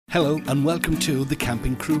Hello and welcome to the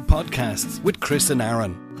Camping Crew Podcasts with Chris and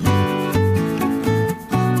Aaron.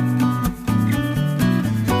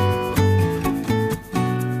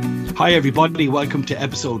 Hi everybody, welcome to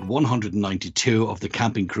episode 192 of the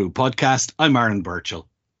Camping Crew Podcast. I'm Aaron Birchall.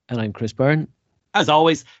 And I'm Chris Byrne. As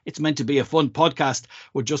always, it's meant to be a fun podcast.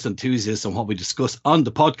 We're just enthusiasts on what we discuss on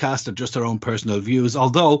the podcast and just our own personal views,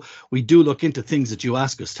 although we do look into things that you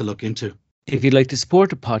ask us to look into. If you'd like to support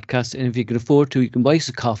the podcast and if you can afford to, you can buy us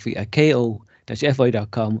a coffee at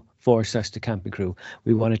ko-fi.com/the Camping Crew.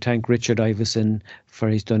 We want to thank Richard Iveson for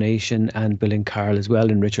his donation and Bill and Carl as well.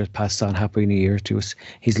 And Richard passed on Happy New Year to us.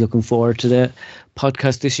 He's looking forward to the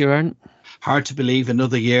podcast this year, Aaron. Hard to believe,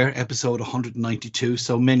 another year, episode 192.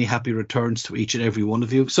 So many happy returns to each and every one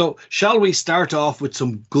of you. So shall we start off with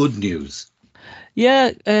some good news?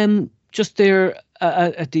 Yeah, just there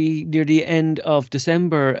at near the end of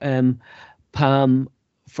December, Pam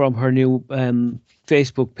from her new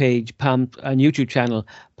Facebook page, Pam and YouTube channel,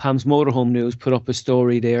 Pam's Motorhome News, put up a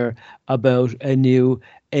story there about a new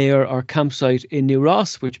air or campsite in New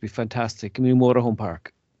Ross, which would be fantastic, a new motorhome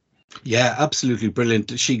park. Yeah, absolutely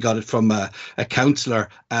brilliant. She got it from a councillor,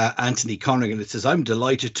 Anthony Conrigan. It says, I'm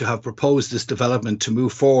delighted to have proposed this development to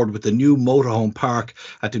move forward with the new motorhome park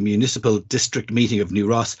at the municipal district meeting of New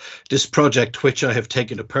Ross. This project, which I have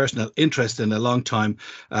taken a personal interest in a long time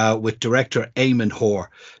with director Eamon Hoare.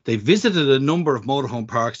 They visited a number of motorhome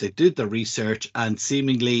parks. They did the research and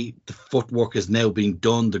seemingly the footwork is now being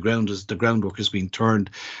done. The groundwork is being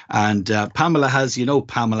turned. And Pamela has,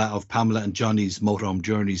 Pamela of Pamela and Johnny's Motorhome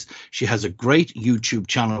Journeys. She has a great YouTube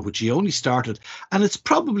channel, which she only started, and it's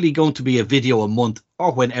probably going to be a video a month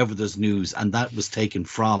or whenever there's news. And that was taken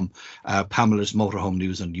from Pamela's Motorhome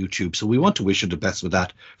News on YouTube. So we want to wish her the best with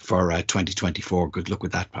that for 2024. Good luck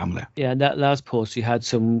with that, Pamela. Yeah, and that last post, you had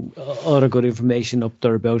some other good information up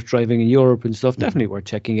there about driving in Europe and stuff. Definitely worth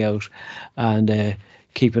checking out and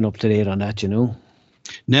keeping up to date on that,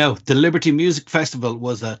 Now, the Liberty Music Festival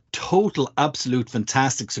was a total, absolute,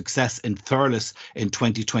 fantastic success in Thurles in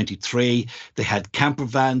 2023. They had camper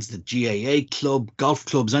vans, the GAA club, golf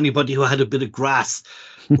clubs, anybody who had a bit of grass.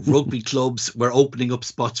 Rugby clubs were opening up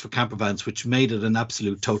spots for camper vans, which made it an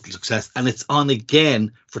absolute total success. And it's on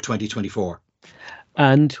again for 2024.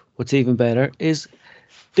 And what's even better is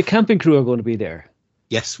the Camping Crew are going to be there.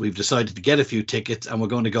 Yes, we've decided to get a few tickets and we're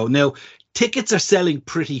going to go. Now, tickets are selling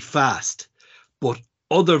pretty fast, but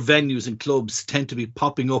other venues and clubs tend to be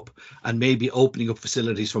popping up and maybe opening up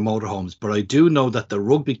facilities for motorhomes. But I do know that the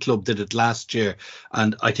rugby club did it last year,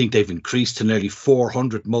 and I think they've increased to nearly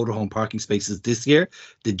 400 motorhome parking spaces this year.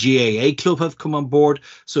 The GAA club have come on board.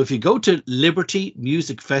 So if you go to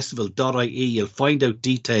libertymusicfestival.ie, you'll find out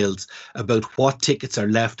details about what tickets are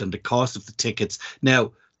left and the cost of the tickets.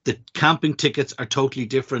 Now, the camping tickets are totally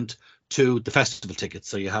different to the festival tickets.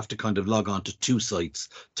 So you have to kind of log on to two sites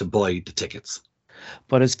to buy the tickets.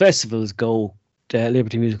 But as festivals go, the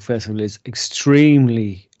Liberty Music Festival is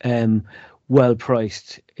extremely well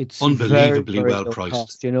priced. It's unbelievably very, very well low priced,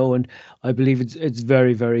 cost, and I believe it's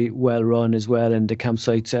very, very well run as well, and the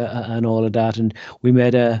campsites and all of that. And we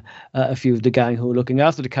met a few of the gang who are looking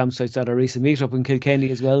after the campsites at our recent meetup in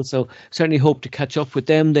Kilkenny as well. So certainly hope to catch up with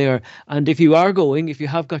them there. And if you are going, if you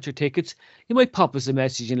have got your tickets, you might pop us a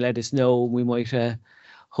message and let us know. We might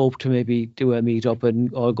hope to maybe do a meet-up,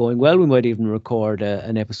 and all going well, we might even record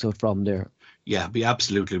an episode from there. Yeah, be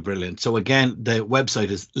absolutely brilliant. So again, the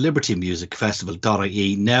website is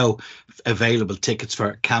libertymusicfestival.ie. Now available tickets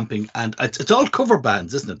for camping, and it's all cover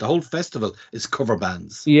bands, isn't it? The whole festival is cover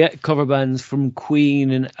bands. Yeah, cover bands from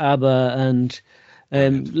Queen and ABBA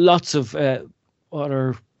and lots of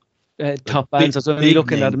other top bands. I was only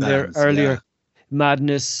looking at them bands, there earlier. Yeah.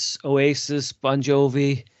 Madness, Oasis, Bon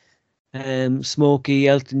Jovi, Smokey,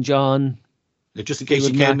 Elton John. Just in case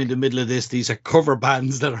you came in the middle of this, these are cover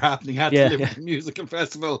bands that are happening at the Liberty Music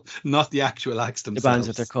Festival, not the actual acts themselves. The bands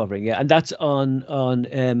that they're covering, and that's on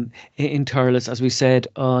in Thurles, as we said,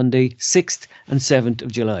 on the 6th and 7th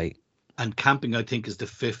of July. And camping, I think, is the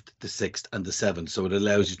 5th, the 6th and the 7th. So it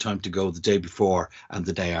allows you time to go the day before and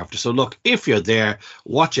the day after. So look, if you're there,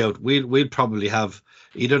 watch out. We'll probably have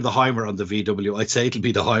either the Heimer or the VW. I'd say it'll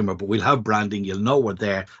be the Heimer, but we'll have branding. You'll know we're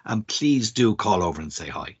there. And please do call over and say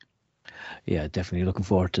hi. Yeah, definitely looking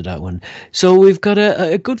forward to that one. So we've got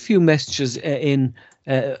a good few messages in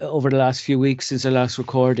over the last few weeks since our last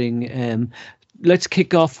recording. Let's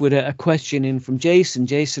kick off with a question in from Jason.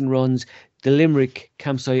 Jason runs the Limerick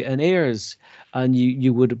Campsite and Airs, and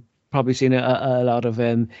you would have probably seen a lot of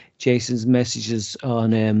Jason's messages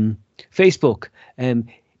on Facebook.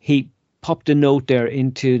 He popped a note there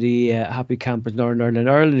into the Happy Campers Northern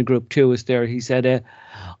Ireland group too. Is there? He said,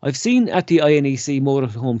 "I've seen at the INEC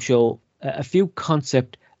Motorhome Show a few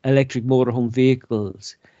concept electric motorhome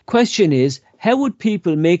vehicles. Question is, how would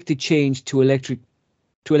people make the change to electric,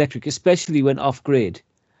 especially when off grid?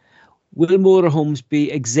 Will motorhomes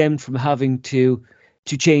be exempt from having to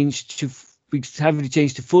change to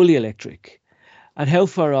fully electric? And how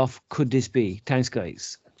far off could this be? Thanks,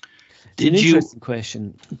 guys." It's an interesting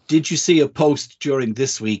question. Did you see a post during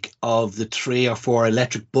this week of the 3 or 4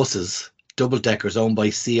 electric buses, double deckers owned by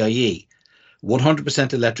CIE?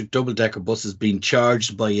 100% electric double decker buses being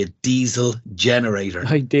charged by a diesel generator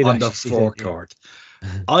on the forecourt.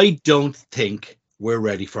 I don't think we're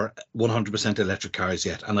ready for 100% electric cars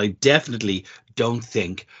yet. And I definitely don't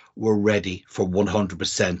think we're ready for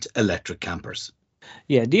 100% electric campers.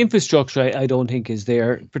 Yeah, the infrastructure I don't think is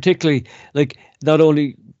there, particularly like not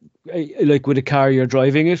only like with a car, you're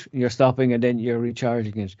driving it, you're stopping and then you're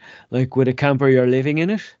recharging it. Like with a camper, you're living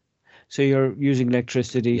in it. So you're using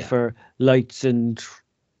electricity for lights and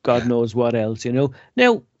God knows what else, you know.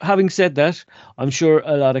 Now, having said that, I'm sure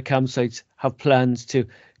a lot of campsites have plans to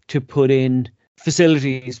put in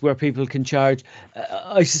facilities where people can charge.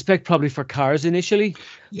 I suspect probably for cars initially.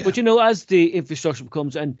 Yeah. But, you know, as the infrastructure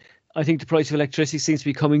becomes, and I think the price of electricity seems to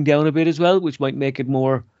be coming down a bit as well, which might make it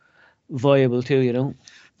more viable too, you know.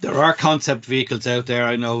 There are concept vehicles out there.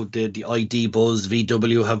 I know the ID Buzz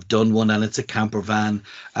VW have done one, and it's a camper van.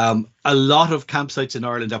 A lot of campsites in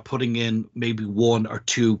Ireland are putting in maybe 1 or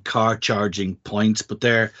 2 car charging points, but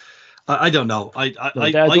they're, I don't know. I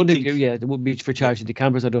don't think there would be for charging the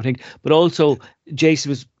campers, I don't think. But also, Jason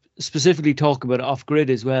was specifically talking about off-grid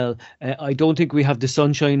as well. I don't think we have the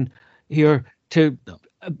sunshine here to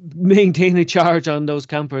maintain a charge on those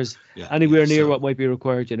campers anywhere near what might be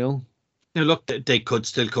required, you know. Now, look, they could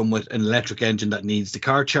still come with an electric engine that needs the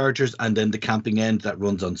car chargers and then the camping end that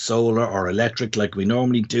runs on solar or electric like we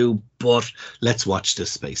normally do. But let's watch this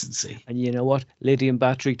space and see. And you know what? Lithium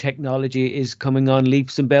battery technology is coming on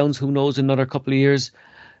leaps and bounds. Who knows, in another couple of years,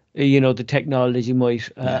 you know, the technology might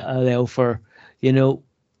allow for, you know,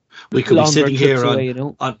 we could be sitting here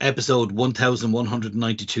on episode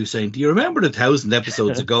 1192 saying, do you remember the 1,000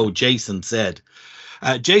 episodes ago, Jason said...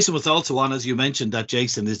 Jason was also on, as you mentioned, that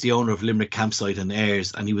Jason is the owner of Limerick Campsite and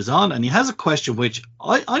Airs, and he was on and he has a question which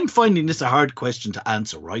I'm finding this a hard question to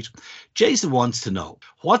answer, right? Jason wants to know,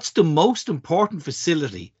 what's the most important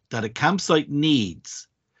facility that a campsite needs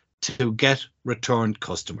to get returned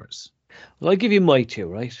customers? Well, I'll give you my 2,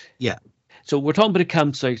 right? Yeah. So we're talking about a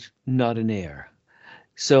campsite, not an air.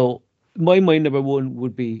 So my number 1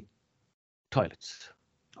 would be toilets.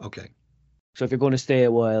 Okay. So if you're going to stay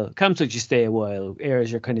a while, campsites you stay a while,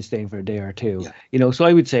 airs you're kind of staying for a day or 2. Yeah. You know, so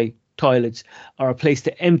I would say toilets are a place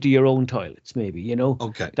to empty your own toilets, maybe, you know.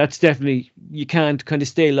 Okay. That's definitely, you can't kind of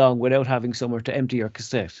stay long without having somewhere to empty your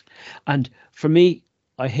cassette. And for me,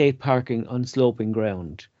 I hate parking on sloping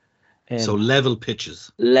ground. So level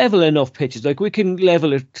pitches. Level enough pitches. Like we can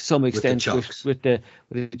level it to some extent with the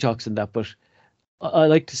chocks and that, but I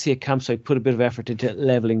like to see a campsite put a bit of effort into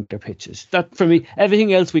leveling their pitches. That, for me,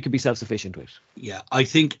 everything else we could be self-sufficient with. Yeah, I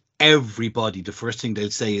think everybody, the first thing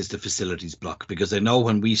they'll say is the facilities block, because I know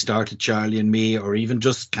when we started, Charlie and me, or even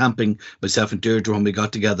just camping, myself and Deirdre, when we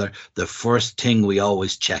got together, the first thing we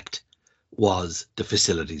always checked was the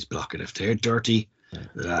facilities block. And if they're dirty,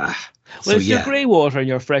 well, it's your grey water and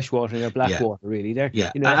your fresh water and your black water, really. There,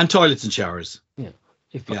 you know, and toilets and showers. Yeah,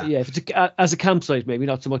 if it's as a campsite, maybe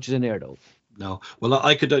not so much as an air, though. No, well,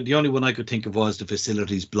 the only one I could think of was the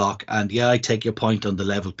facilities block, and I take your point on the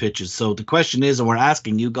level pitches. So the question is, and we're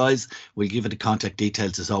asking you guys, we'll give it the contact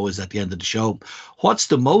details as always at the end of the show. What's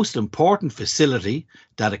the most important facility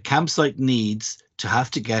that a campsite needs to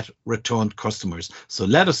have to get returned customers? So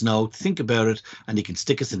let us know, think about it, and you can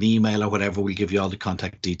stick us an email or whatever. We'll give you all the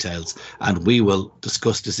contact details, and we will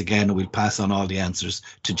discuss this again, and we'll pass on all the answers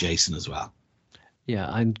to Jason as well.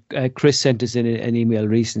 Yeah, and Chris sent us in an email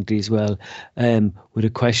recently as well with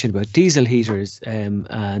a question about diesel heaters. And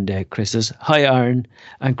Chris says, "Hi, Aaron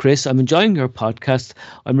and Chris, I'm enjoying your podcast.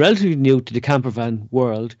 I'm relatively new to the camper van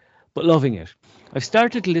world, but loving it. I've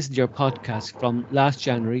started to listen to your podcast from last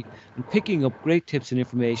January and picking up great tips and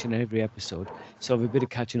information in every episode, so I have a bit of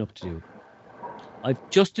catching up to do. I've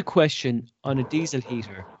just a question on a diesel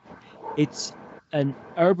heater. It's an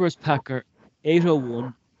Airbus Packer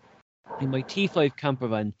 801 in my T5 camper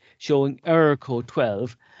van showing error code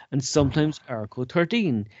 12 and sometimes error code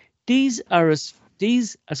 13. These, as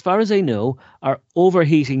far as I know, are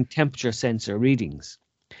overheating temperature sensor readings.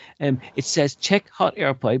 It says check hot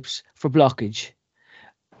air pipes for blockage.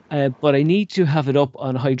 but I need to have it up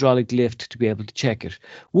on a hydraulic lift to be able to check it.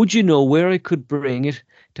 Would you know where I could bring it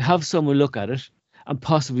to have someone look at it and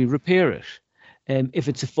possibly repair it if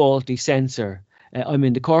it's a faulty sensor? I'm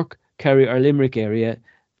in the Cork, Kerry or Limerick area.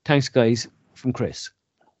 Thanks, guys, from Chris.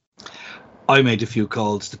 I made a few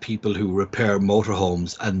calls to people who repair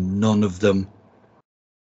motorhomes, and none of them,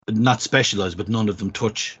 not specialised, but none of them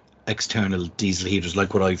touch external diesel heaters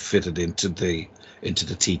like what I've fitted into the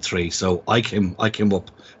T3. So I came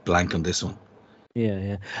up blank on this one.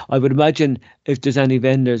 Yeah. I would imagine if there's any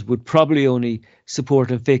vendors would probably only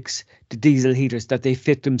support and fix the diesel heaters that they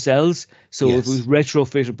fit themselves. So if it was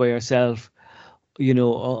retrofitted by yourself,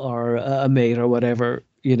 or a mate or whatever,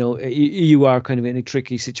 you are kind of in a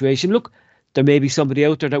tricky situation. Look, there may be somebody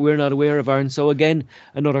out there that we're not aware of, Aaron. So again,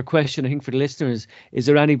 another question I think for the listeners: is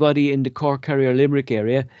there anybody in the Cork, Kerry or Limerick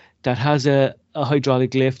area that has a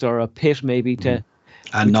hydraulic lift or a pit maybe to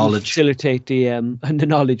and knowledge facilitate the and the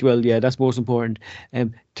knowledge? Well, yeah, that's most important.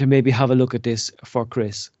 To maybe have a look at this for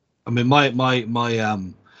Chris. I mean, my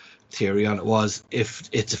theory on it was, if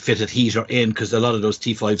it's a fitted heater in, because a lot of those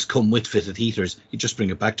T5s come with fitted heaters, you just bring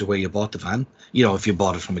it back to where you bought the van, if you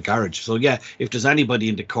bought it from a garage. So yeah, if there's anybody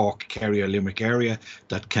in the Cork, Kerry or Limerick area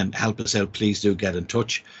that can help us out, please do get in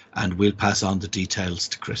touch and we'll pass on the details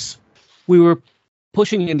to Chris. We were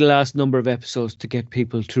pushing in the last number of episodes to get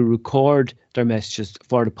people to record their messages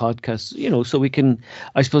for the podcast, so we can,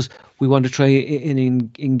 I suppose we want to try and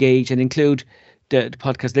engage and include the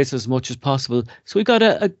podcast listeners as much as possible. So we got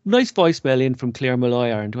a nice voicemail in from Claire Malloy.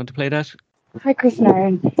 Aaron, do you want to play that? Hi, Chris and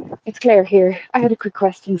Aaron. It's Claire here. I had a quick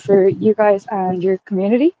question for you guys and your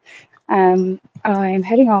community. I'm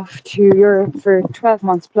heading off to Europe for 12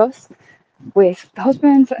 months plus with the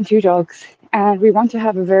husband and 2 dogs, and we want to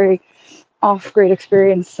have a very off-grid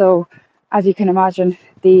experience. So as you can imagine,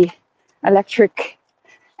 the electric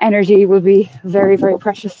energy will be very, very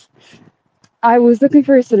precious. I was looking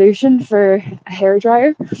for a solution for a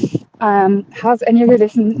hairdryer. Has any of your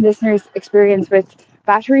listeners experience with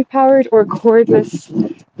battery-powered or cordless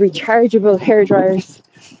rechargeable hairdryers?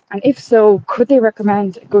 And if so, could they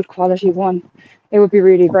recommend a good quality one? It would be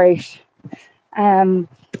really great.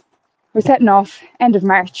 We're setting off end of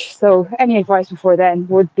March, so any advice before then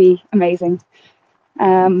would be amazing.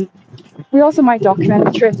 We also might document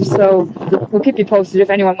the trip, so we'll keep you posted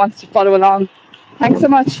if anyone wants to follow along. Thanks so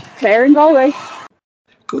much. Claire in Galway.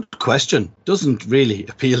 Good question. Doesn't really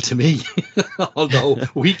appeal to me, although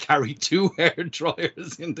we carry 2 hair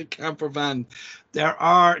dryers in the camper van. There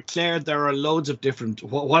are loads of different.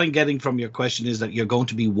 What I'm getting from your question is that you're going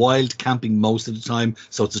to be wild camping most of the time,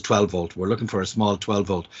 so it's a 12 volt. We're looking for a small 12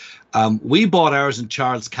 volt. We bought ours in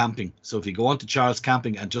Charles Camping. So if you go on to Charles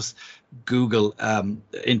Camping and just Google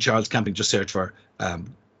in Charles Camping, just search for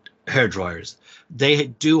hair dryers. They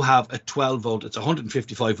do have a 12 volt. It's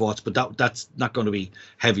 155 watts, but that's not going to be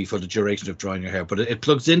heavy for the duration of drying your hair. But it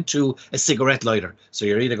plugs into a cigarette lighter. So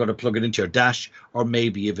you're either going to plug it into your dash, or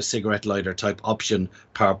maybe you have a cigarette lighter type option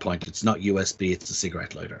power point. It's not USB, it's a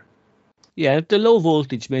cigarette lighter. Yeah, the low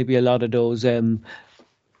voltage, maybe a lot of those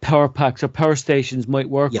power packs or power stations might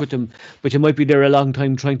work with them, but you might be there a long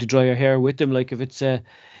time trying to dry your hair with them. Like if it's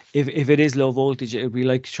if it is low voltage, it would be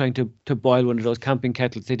like trying to boil one of those camping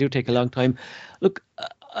kettles. They do take a long time. Look,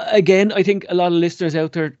 again, I think a lot of listeners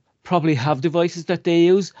out there probably have devices that they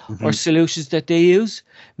use or solutions that they use.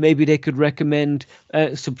 Maybe they could recommend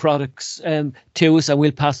some products to us, and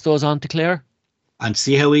we'll pass those on to Claire. And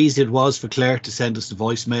see how easy it was for Claire to send us the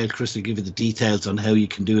voicemail. Chris will give you the details on how you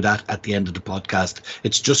can do that at the end of the podcast.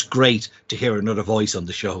 It's just great to hear another voice on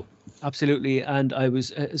the show. Absolutely. And I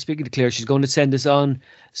was speaking to Claire. She's going to send us on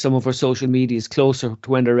some of her social medias closer to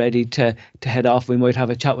when they're ready to head off. We might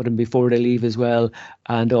have a chat with them before they leave as well.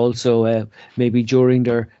 And also maybe during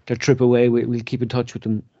their trip away, we'll keep in touch with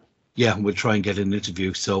them. Yeah, we'll try and get an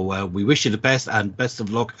interview. So we wish you the best, and best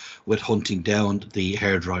of luck with hunting down the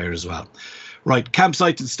hairdryer as well. Right,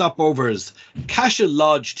 campsites and stopovers. Cashel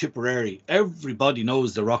Lodge, Tipperary. Everybody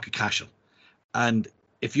knows the Rock of Cashel. And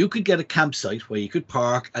if you could get a campsite where you could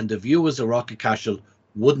park and the view was the Rock of Cashel,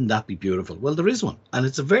 wouldn't that be beautiful? Well, there is one. And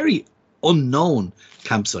it's a very unknown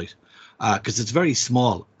campsite because it's very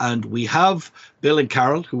small. And we have Bill and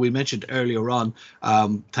Carol, who we mentioned earlier on.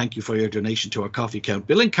 Thank you for your donation to our coffee account.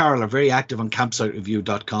 Bill and Carol are very active on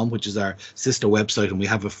campsitereview.com, which is our sister website, and we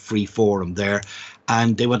have a free forum there.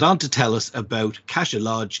 And they went on to tell us about Cashel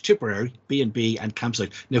Lodge, Tipperary, B&B and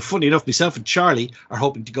campsite. Now, funny enough, myself and Charlie are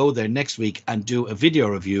hoping to go there next week and do a video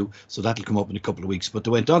review. So that'll come up in a couple of weeks. But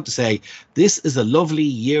they went on to say, this is a lovely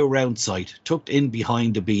year-round site tucked in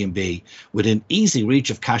behind the B&B within easy reach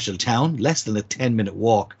of Cashel town, less than a 10-minute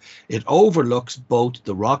walk. It overlooks both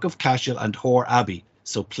the Rock of Cashel and Hoare Abbey.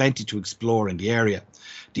 so plenty to explore in the area.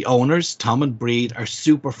 The owners, Tom and Breed, are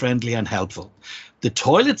super friendly and helpful. The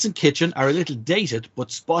toilets and kitchen are a little dated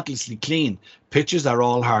but spotlessly clean. Pictures are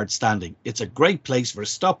all hard standing. It's a great place for a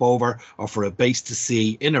stopover or for a base to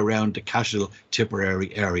see in around the Cashel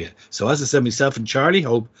Tipperary area. So as I said, myself and Charlie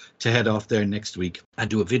hope to head off there next week and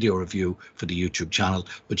do a video review for the YouTube channel.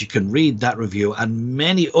 But you can read that review and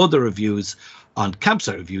many other reviews on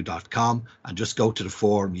campsitereview.com, and just go to the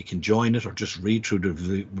forum. You can join it or just read through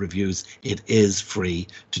the reviews. It is free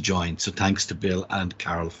to join. So thanks to Bill and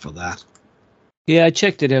Carol for that. Yeah, I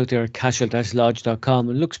checked it out there at cashel-lodge.com.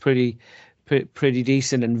 It looks pretty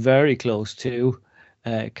decent and very close to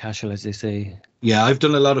Cashel, as they say. Yeah, I've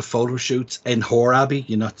done a lot of photo shoots in Hoare Abbey.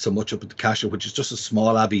 You're not so much up at the Cashel, which is just a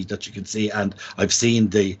small abbey that you can see. And I've seen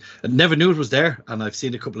I never knew it was there. And I've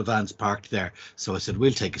seen a couple of vans parked there. So I said,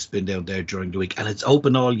 we'll take a spin down there during the week. And it's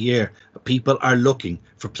open all year. People are looking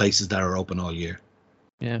for places that are open all year.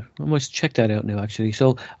 Yeah, I must check that out now, actually.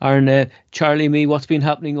 So, Aaron, Charlie, me, what's been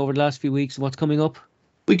happening over the last few weeks and what's coming up?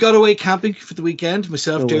 We got away camping for the weekend.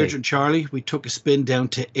 Myself, No Deirdre way. and Charlie. We took a spin down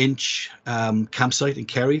to Inch campsite in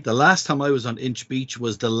Kerry. The last time I was on Inch Beach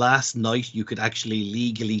was the last night you could actually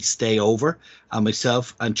legally stay over. And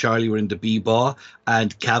myself and Charlie were in the B-Baw,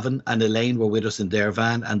 and Cavan and Elaine were with us in their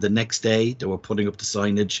van. And the next day they were putting up the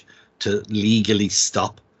signage to legally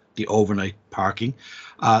stop the overnight parking.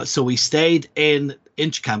 So we stayed in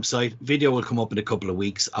Inch campsite. Video will come up in a couple of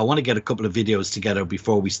weeks. I want to get a couple of videos together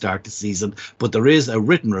before we start the season, but there is a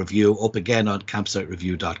written review up again on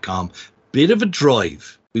campsitereview.com. Bit of a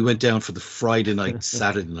drive. We went down for the Friday night,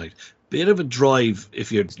 Saturday night. Bit of a drive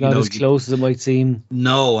if you're Not as close as it might seem.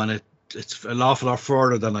 No, and it's an awful lot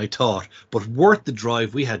further than I thought, but worth the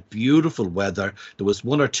drive. We had beautiful weather. There was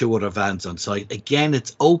one or two other vans on site. Again,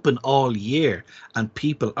 it's open all year and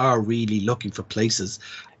people are really looking for places.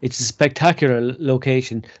 It's a spectacular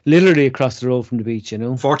location, literally across the road from the beach,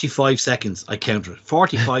 45 seconds, I counted it.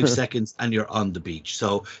 45 seconds and you're on the beach.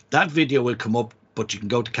 So that video will come up, but you can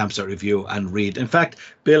go to Campsite Review and read. In fact,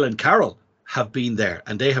 Bill and Carol have been there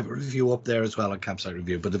and they have a review up there as well on Campsite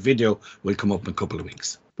Review, but the video will come up in a couple of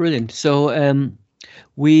weeks. Brilliant. So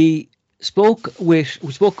we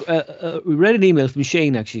read an email from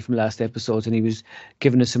Shane actually from last episode, and he was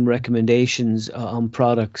giving us some recommendations on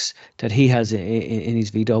products that he has in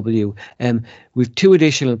his VW. We've two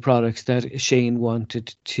additional products that Shane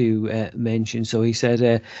wanted to mention. So he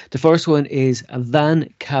said the first one is a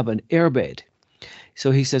van cabin airbed.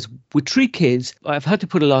 So he says, with 3 kids, I've had to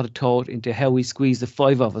put a lot of thought into how we squeeze the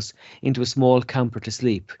 5 of us into a small camper to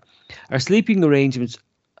sleep. Our sleeping arrangements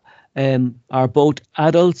are both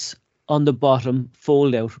adults on the bottom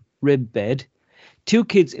fold-out rib bed, 2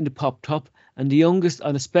 kids in the pop top, and the youngest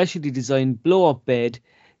on a specially designed blow-up bed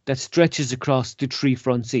that stretches across the 3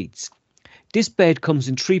 front seats. This bed comes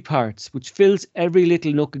in 3 parts, which fills every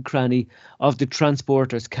little nook and cranny of the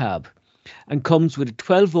transporter's cab, and comes with a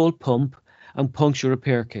 12-volt pump and puncture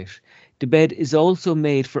repair kit. The bed is also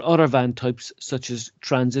made for other van types such as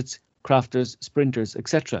Transits, Crafters, Sprinters,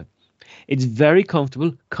 etc. It's very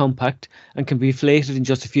comfortable, compact, and can be inflated in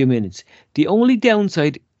just a few minutes. The only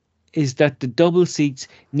downside is that the double seats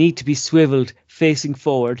need to be swiveled facing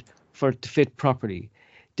forward for it to fit properly.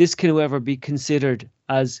 This can, however, be considered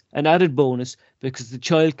as an added bonus because the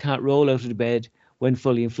child can't roll out of the bed when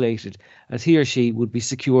fully inflated, as he or she would be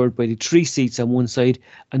secured by the 3 seats on one side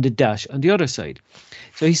and the dash on the other side.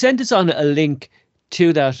 So he sent us on a link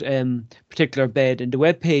to that particular bed, and the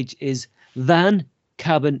webpage is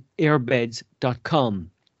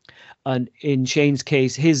vancabinairBeds.com. And in Shane's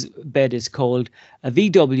case, his bed is called a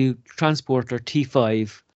VW Transporter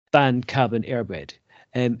T5 van cabin airbed.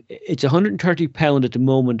 It's £130 at the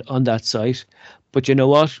moment on that site, but you know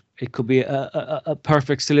what? It could be a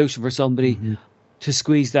perfect solution for somebody to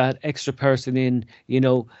squeeze that extra person in.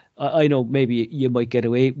 I know maybe you might get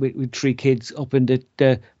away with 3 kids up in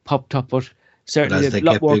the pop top, but certainly a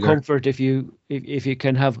lot more comfort if you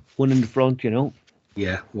can have one in the front.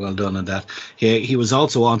 Yeah, well done on that. He was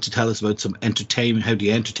also on to tell us about some entertainment. How do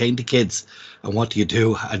you entertain the kids and what do you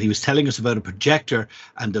do? And he was telling us about a projector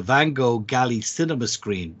and the Van Gogh Galley cinema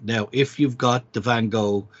screen. Now, if you've got the Van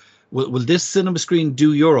Gogh, will this cinema screen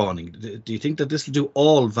do your awning? Do you think that this will do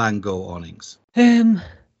all Van Gogh awnings?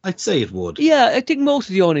 I'd say it would. Yeah, I think most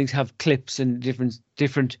of the awnings have clips and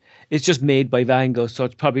different. It's just made by Van Gogh, so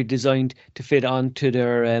it's probably designed to fit onto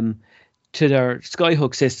their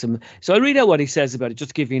skyhook system. So I'll read out what he says about it,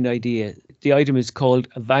 just to give you an idea. The item is called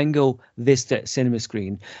a Van Gogh Vista cinema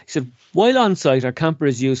screen. He said, while on site, our camper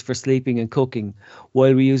is used for sleeping and cooking,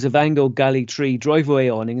 while we use a Van Gogh Galley 3 driveway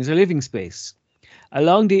awning as a living space.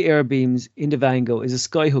 Along the air beams in the Vango is a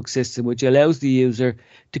skyhook system which allows the user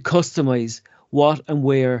to customize what and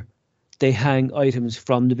where they hang items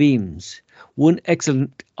from the beams. One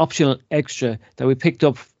excellent optional extra that we picked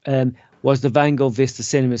up was the Vango Vista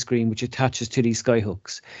cinema screen, which attaches to these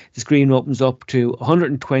skyhooks. The screen opens up to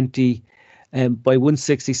 120 by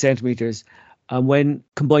 160 centimeters. And when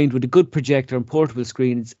combined with a good projector and portable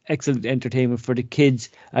screen, it's excellent entertainment for the kids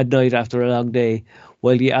at night after a long day,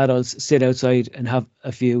 while the adults sit outside and have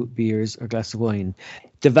a few beers or glass of wine.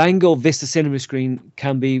 The Vango Vista cinema screen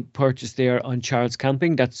can be purchased there on Charles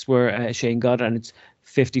Camping. That's where Shane got it, and it's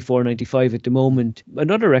 $54.95 at the moment.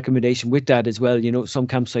 Another recommendation with that as well, some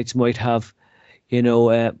campsites might have,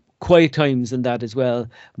 quiet times and that as well.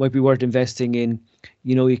 Might be worth investing in.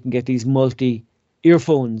 You can get these multi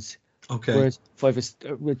earphones. Okay. Whereas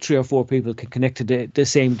three or four people can connect to the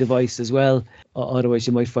same device as well. Otherwise,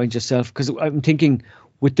 you might find yourself, because I'm thinking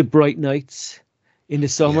with the bright nights in the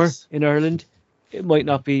summer in Ireland, it might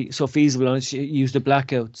not be so feasible unless you use the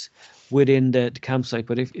blackouts within the campsite.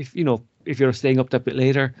 But if you're staying up that bit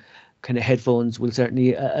later, kind of headphones will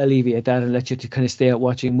certainly alleviate that and let you to kind of stay out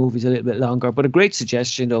watching movies a little bit longer. But a great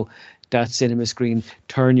suggestion, though, that cinema screen,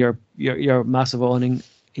 turn your massive awning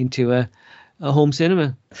into a home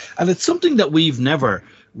cinema. And it's something that we've never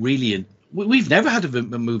really, we've never had a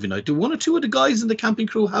movie night. Do one or two of the guys in the camping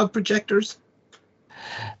crew have projectors?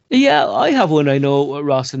 Yeah, I have one. I know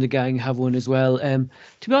Ross and the gang have one as well. To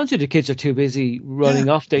be honest with you, the kids are too busy running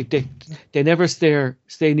off. They never stay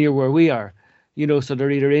near where we are, so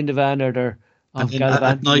they're either in the van or they're off Gallivant.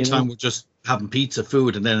 At night time, we're just having pizza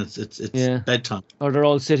food, and then it's bedtime. Or they're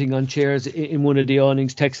all sitting on chairs in one of the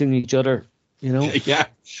awnings, texting each other. Yeah.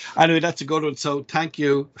 Anyway, that's a good one. So thank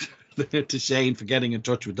you to Shane for getting in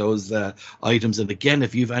touch with those items. And again,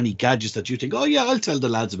 if you've any gadgets that you think, oh yeah, I'll tell the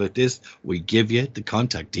lads about this, we give you the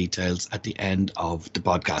contact details at the end of the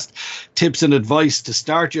podcast. Tips and advice to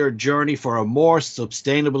start your journey for a more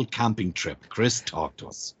sustainable camping trip. Chris, talk to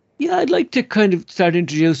us. Yeah, I'd like to kind of start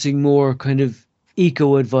introducing more kind of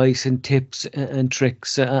eco advice and tips and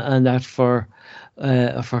tricks and that for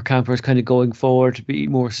campers kind of going forward to be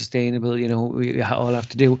more sustainable. We all have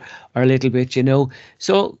to do our little bit,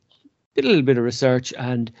 so did a little bit of research,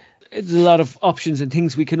 and there's a lot of options and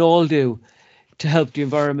things we can all do to help the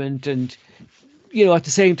environment and at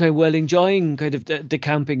the same time while enjoying kind of the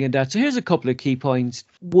camping and that. So here's a couple of key points.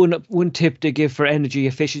 One tip they give for energy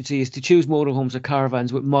efficiency is to choose motorhomes or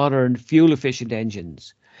caravans with modern fuel efficient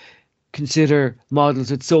engines. Consider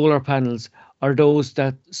models with solar panels or those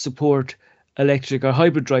that support electric or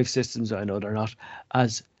hybrid drive systems. I know they're not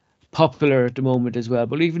as popular at the moment as well,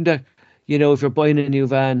 but even if you're buying a new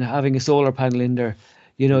van, having a solar panel in there,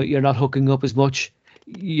 you're not hooking up as much.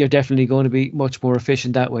 You're definitely going to be much more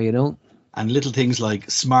efficient that way, And little things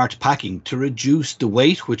like smart packing to reduce the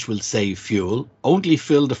weight, which will save fuel. Only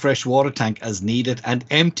fill the fresh water tank as needed and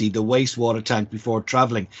empty the wastewater tank before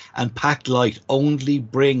traveling. And pack light. Only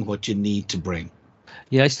bring what you need to bring.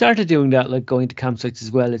 Yeah, I started doing that, like going to campsites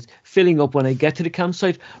as well. It's filling up when I get to the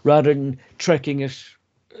campsite rather than trekking it,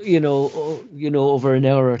 over an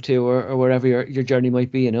hour or two or wherever your journey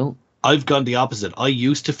might be, I've gone the opposite. I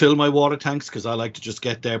used to fill my water tanks because I like to just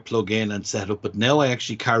get there, plug in and set up. But now I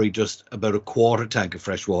actually carry just about a quarter tank of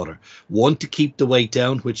fresh water. One, to keep the weight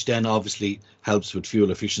down, which then obviously helps with fuel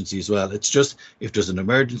efficiency as well. It's just if there's an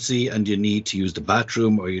emergency and you need to use the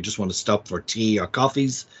bathroom or you just want to stop for tea or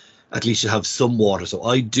coffees, at least you have some water. So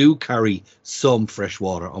I do carry some fresh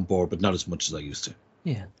water on board, but not as much as I used to.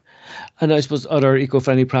 Yeah. And I suppose other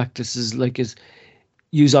eco-friendly practices is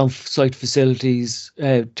use on-site facilities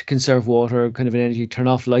to conserve water, kind of energy, turn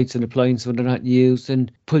off lights and appliances when they're not used, and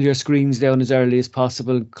pull your screens down as early as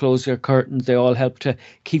possible, close your curtains. They all help to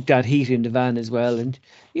keep that heat in the van as well. And,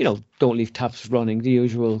 don't leave taps running, the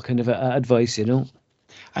usual kind of advice,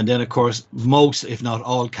 And then, of course, most, if not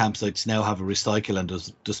all, campsites now have a recycle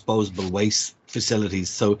and disposable waste facilities.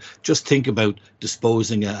 So just think about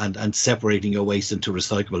disposing and separating your waste into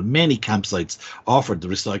recyclable. Many campsites offer the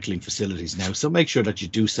recycling facilities now. So make sure that you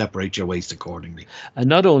do separate your waste accordingly. And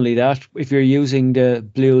not only that, if you're using the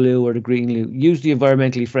blue loo or the green loo, use the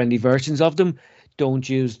environmentally friendly versions of them. Don't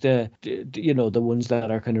use the ones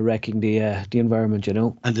that are kind of wrecking the environment,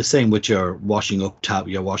 And the same with your washing up tap,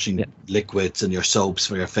 your washing liquids and your soaps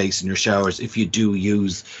for your face and your showers. If you do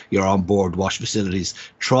use your onboard wash facilities,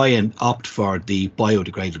 try and opt for the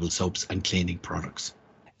biodegradable soaps and cleaning products.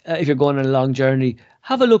 If you're going on a long journey,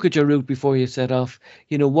 have a look at your route before you set off.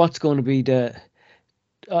 What's going to be the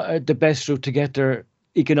best route to get there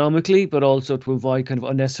economically, but also to avoid kind of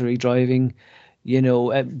unnecessary driving.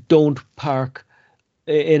 Don't park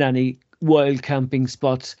in any wild camping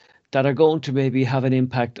spots that are going to maybe have an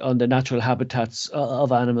impact on the natural habitats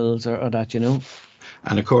of animals or that,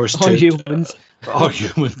 And of course, or humans. Or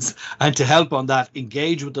humans, and to help on that,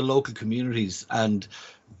 engage with the local communities and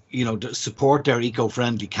to support their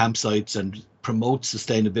eco-friendly campsites and promote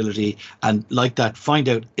sustainability, and like that, find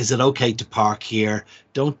out, is it okay to park here?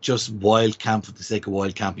 Don't just wild camp for the sake of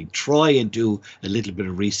wild camping. Try and do a little bit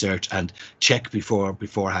of research and check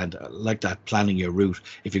beforehand, like that, planning your route.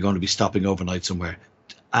 If you're going to be stopping overnight somewhere,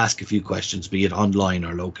 ask a few questions, be it online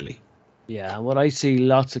or locally. Yeah, and what I see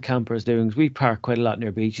lots of campers doing is we park quite a lot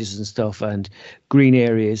near beaches and stuff and green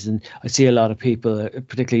areas, and I see a lot of people,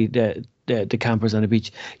 particularly the campers on the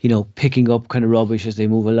beach, picking up kind of rubbish as they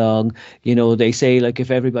move along. They say, like, if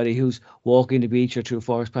everybody who's walking the beach or through a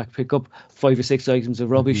forest park pick up 5 or 6 items of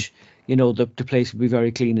rubbish, the place will be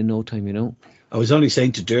very clean in no time. I was only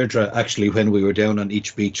saying to Deirdre, actually, when we were down on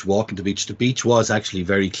each beach, walking the beach was actually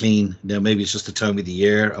very clean. Now, maybe it's just the time of the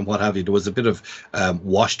year and what have you. There was a bit of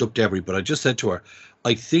washed up debris, but I just said to her,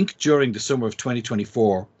 I think during the summer of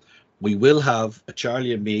 2024, we will have a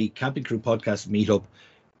Charlie and me Camping Crew podcast meetup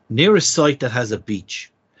near a site that has a beach.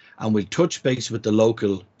 And we'll touch base with the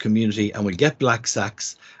local community, and we'll get black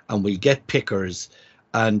sacks and we'll get pickers,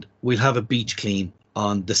 and we'll have a beach clean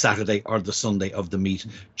on the Saturday or the Sunday of the meet,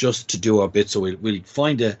 just to do our bit. So we'll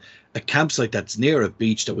find a campsite that's near a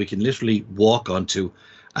beach that we can literally walk onto,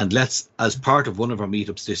 and let's, as part of one of our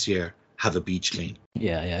meetups this year, have a beach clean.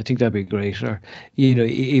 Yeah, I think that'd be great. Or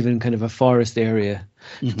even kind of a forest area.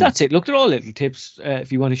 That's it. Look, they're all little tips.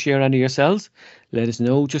 If you want to share any yourselves, let us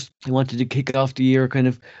know. Just I wanted to kick off the year kind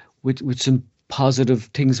of with some positive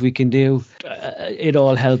things we can do. It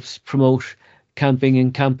all helps promote camping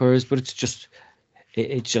and campers, but it's just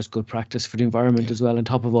good practice for the environment as well, on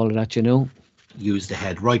top of all of that, Use the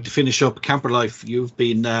head. Right, to finish up, Camper Life, you've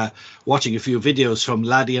been watching a few videos from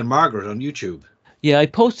Laddie and Margaret on YouTube. Yeah, I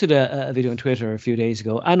posted a video on Twitter a few days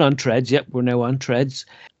ago, and on Threads. Yep, we're now on Threads.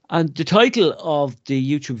 And the title of the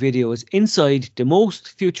YouTube video is Inside the Most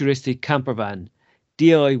Futuristic Camper Van,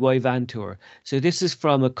 DIY Van Tour. So this is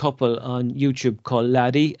from a couple on YouTube called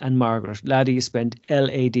Laddie and Margaret. Laddie is spelled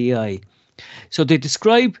Ladi. So they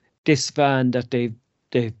describe this van that they've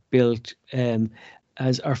built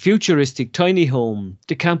as our futuristic tiny home.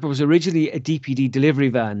 The camper was originally a DPD delivery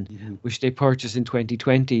van, which they purchased in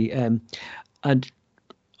 2020. And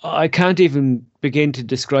I can't even begin to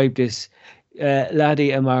describe this.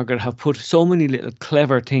 Laddie and Margaret have put so many little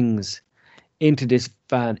clever things into this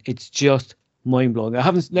van. It's just mind-blowing.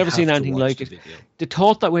 I never seen anything like it. The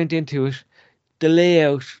thought that went into it, the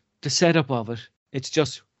layout, the setup of it, it's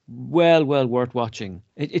just well worth watching.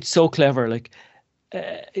 It's so clever. Like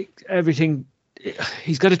everything,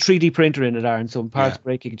 he's got a 3D printer in it, Aaron, so in parts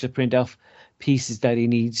break, he can just print off pieces that he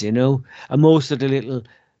needs, and most of the little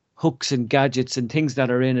hooks and gadgets and things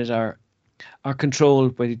that are in it are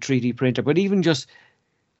controlled by the 3D printer. But even just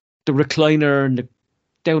the recliner and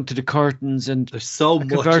down to the curtains, and there's so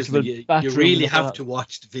much. You really have to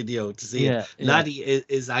watch the video to see it. Laddie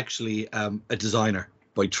is actually a designer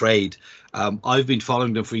by trade. I've been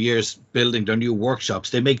following them for years, building their new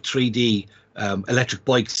workshops. They make 3D electric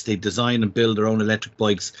bikes. They design and build their own electric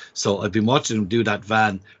bikes. So I've been watching them do that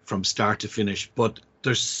van from start to finish. But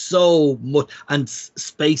there's so much, and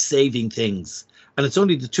space-saving things. And it's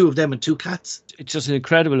only the two of them and two cats. It's just an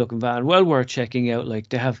incredible looking van. Well worth checking out. Like,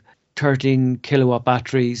 they have 13 kilowatt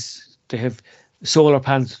batteries. They have solar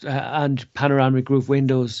panels and panoramic roof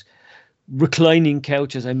windows. Reclining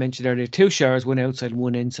couch, as I mentioned earlier. 2 showers, one outside and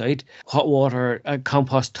one inside. Hot water,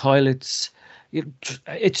 compost toilets.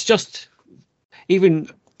 It's just, even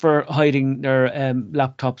for hiding their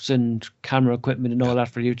laptops and camera equipment and all that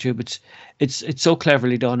for YouTube, it's so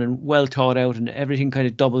cleverly done and well thought out, and everything kind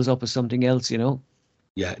of doubles up as something else,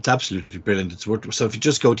 Yeah, it's absolutely brilliant. It's worth. So if you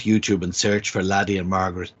just go to YouTube and search for Laddie and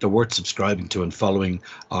Margaret, they're worth subscribing to and following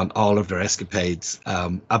on all of their escapades.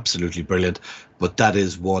 Absolutely brilliant. But that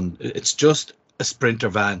is one. It's just a Sprinter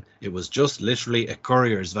van. It was just literally a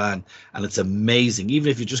courier's van, and it's amazing. Even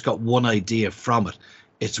if you just got one idea from it,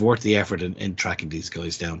 it's worth the effort in tracking these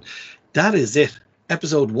guys down. That is it.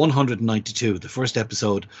 Episode 192, the first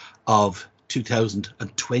episode of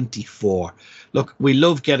 2024. Look, we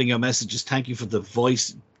love getting your messages. Thank you for the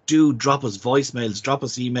voice. Do drop us voicemails, drop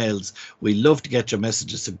us emails. We love to get your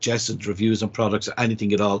messages, suggestions, reviews on products, or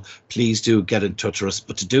anything at all. Please do get in touch with us.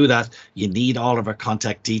 But to do that, you need all of our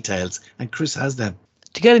contact details, and Chris has them.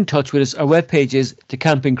 To get in touch with us, our webpage is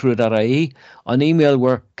thecampingcrew.ie. On email,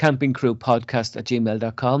 we're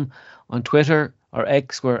campingcrewpodcast@gmail.com. On Twitter, or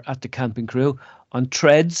X, we're at The Camping Crew. On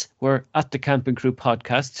Threads, we're at The Camping Crew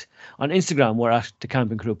Podcast. On Instagram, we're at The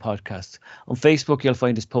Camping Crew Podcast. On Facebook, you'll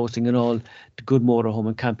find us posting in all the good motorhome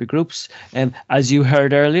and camping groups. As you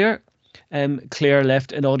heard earlier, Claire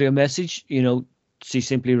left an audio message. She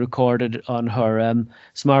simply recorded it on her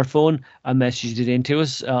smartphone and messaged it into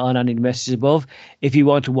us on any messages above. If you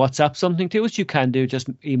want to WhatsApp something to us, you can do. Just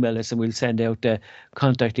email us and we'll send out the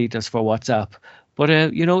contact details for WhatsApp. But,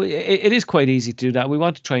 it is quite easy to do that. We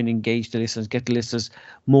want to try and engage the listeners, get the listeners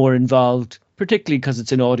more involved, particularly because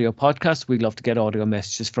it's an audio podcast. We'd love to get audio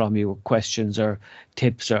messages from you, questions or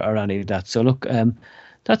tips or any of that. So, look,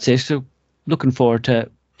 that's it. So, looking forward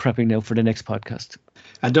to prepping now for the next podcast.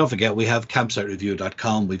 And don't forget, we have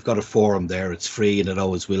campsitereview.com. We've got a forum there. It's free and it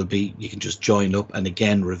always will be. You can just join up and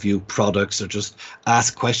again review products or just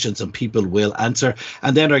ask questions and people will answer.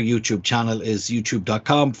 And then our YouTube channel is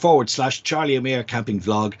youtube.com/Charlie Amir Camping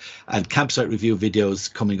Vlog, and Campsite Review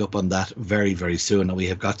videos coming up on that very, very soon. And we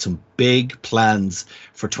have got some big plans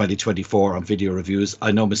for 2024 on video reviews.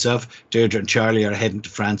 I know myself, Deirdre and Charlie are heading to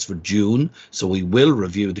France for June. So we will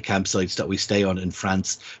review the campsites that we stay on in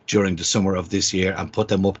France during the summer of this year and put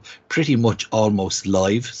them up pretty much almost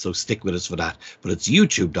live, so stick with us for that. But it's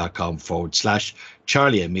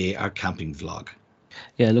youtube.com/Charlie and me, our camping vlog.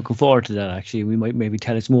 Yeah, looking forward to that. Actually, we might maybe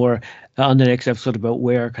tell us more on the next episode about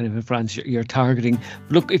where kind of in France you're targeting.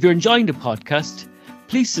 But look, if you're enjoying the podcast,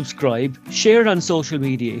 please subscribe, share it on social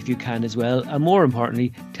media if you can as well, and more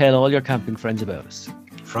importantly, tell all your camping friends about us.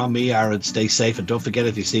 From me, Aaron, stay safe, and don't forget,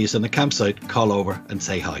 if you see us on the campsite, call over and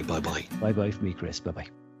say hi. Bye-bye. Bye-bye from me, Chris. Bye-bye.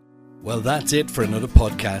 Well, that's it for another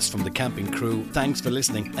podcast from the Camping Crew. Thanks for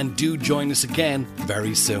listening, and do join us again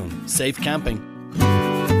very soon. Safe camping.